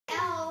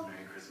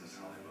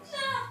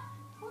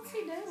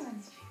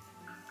doing?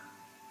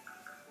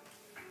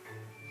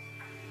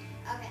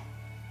 Okay.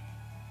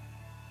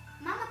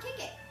 Mama, kick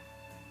it.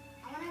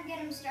 I want to get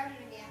him started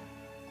again.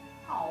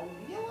 Oh,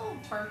 you little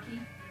turkey.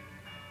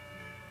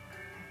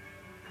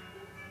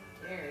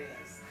 There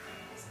he is.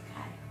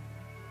 Okay.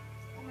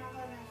 I'm not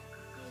going to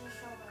use a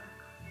shoulder.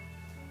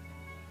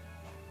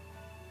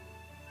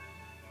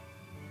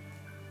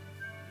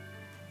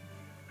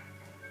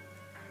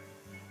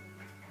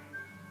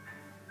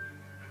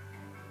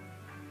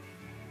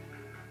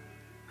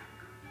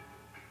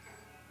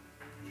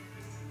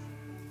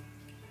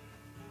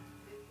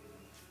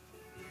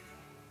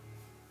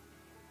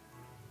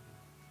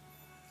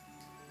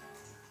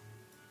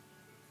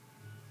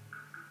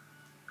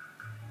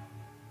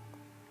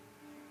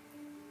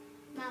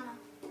 Mama.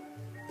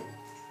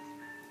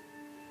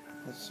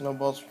 It's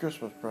Snowballs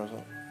Christmas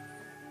present.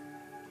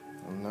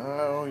 And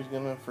now he's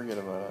gonna forget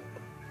about it.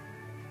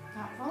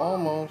 Not for long.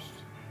 Almost.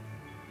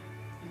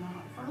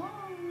 Not for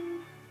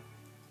long.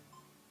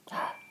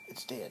 Ah,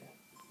 it's dead.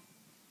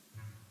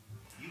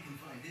 You can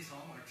find this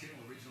Hallmark Channel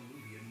original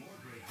movie and more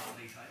great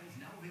holiday titles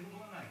now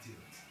available on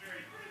iTunes.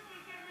 Merry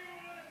Christmas,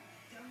 everyone!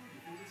 Download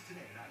your favorites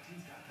today at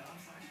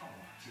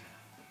iTunes.com/Hallmark Channel.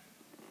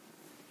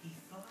 He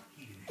thought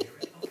he'd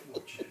inherit a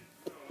fortune.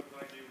 Looks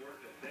like you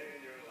worked a day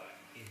in your life.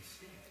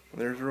 Instead,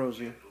 There's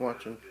Rosie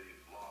watching.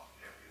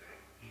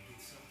 he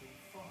gets something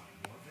far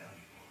more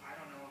valuable. I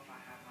don't know if I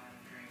have my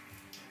own drink, but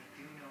I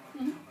do know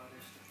enough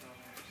others to fill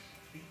theirs.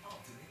 The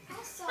ultimate I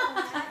saw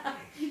that.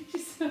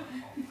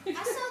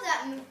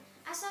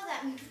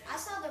 I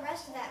saw the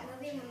rest of that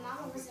movie when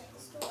Mama was at the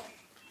store.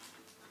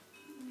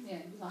 Yeah,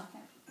 you like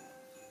it?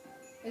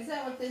 Is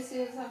that what this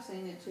is? I've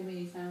seen it too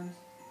many times.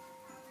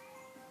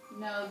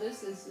 No,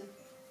 this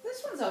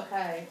one's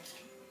okay.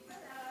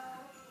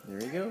 Here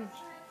he goes.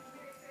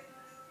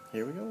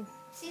 Here we go.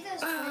 See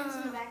those twins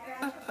in the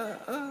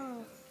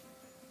background?